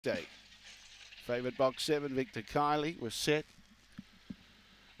Day. Favoured box 7, Victor Kiley, was set.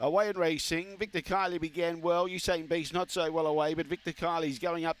 Away in racing, Victor Kiley began well. Usain Beast not so well away, but Victor Kiley's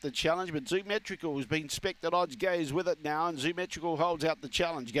going up the challenge. But Zoometrical has been spec'd at odds, goes with it now, and Zoometrical holds out the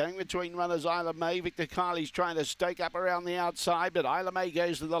challenge. Going between runners, Isla May. Victor Kiley's trying to stake up around the outside, but Isla May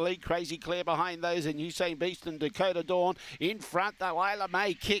goes to the lead. Crazy Claire behind those, and Usain Beast and Dakota Dawn in front, though. Isla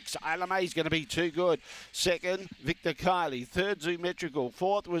May kicks. Isla May's going to be too good. Second, Victor Kiley. Third, Zoometrical.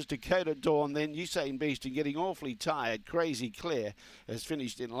 Fourth was Dakota Dawn. Then Usain Beast, and getting awfully tired, Crazy Claire has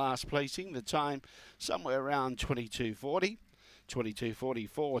finished in last placing. The time somewhere around 22:40,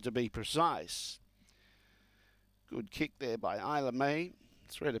 22:44 to be precise. Good kick there by Isla May.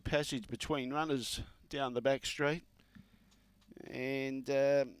 Thread a passage between runners down the back straight, and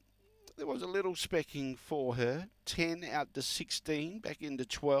there was a little specking for her. 10 out to 16, back into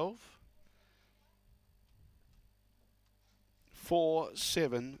 12.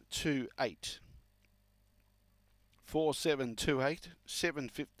 4-7-2-8. 4-7-2-8.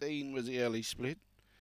 7-15 was the early split.